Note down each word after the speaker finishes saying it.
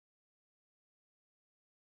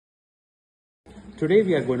Today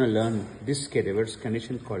we are going to learn this cadaver's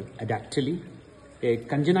condition called adactyly, a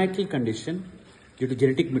congenital condition due to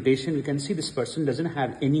genetic mutation. You can see this person doesn't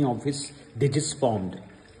have any of his digits formed.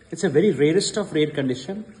 It's a very rarest of rare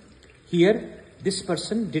condition. Here, this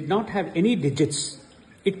person did not have any digits.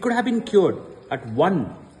 It could have been cured at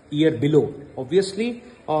 1 year below, obviously,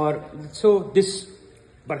 or so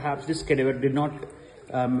perhaps this cadaver did not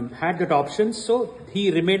had that option, so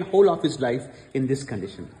he remained whole of his life in this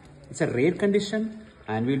condition. It's a rare condition,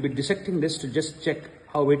 and we'll be dissecting this to just check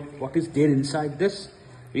what is there inside this.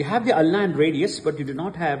 We have the ulna and radius, but you do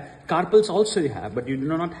not have carpals. Also, you have, but you do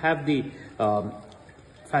not have the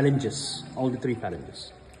phalanges, all the 3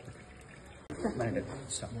 phalanges.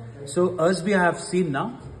 So as we have seen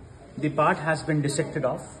now, the part has been dissected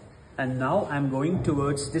off, and now I'm going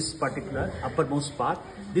towards this particular uppermost part.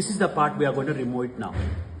 This is the part we are going to remove it now.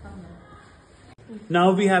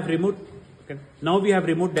 Now we have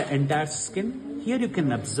removed the entire skin. Here you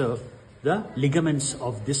can observe the ligaments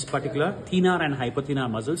of this particular thenar and hypothenar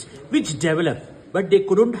muscles which develop, but they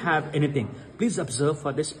couldn't have anything. Please observe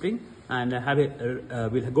for this spring and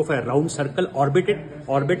we'll go for a round circle, orbit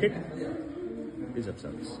it. Please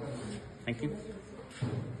observe this. Thank you.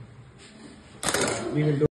 We will do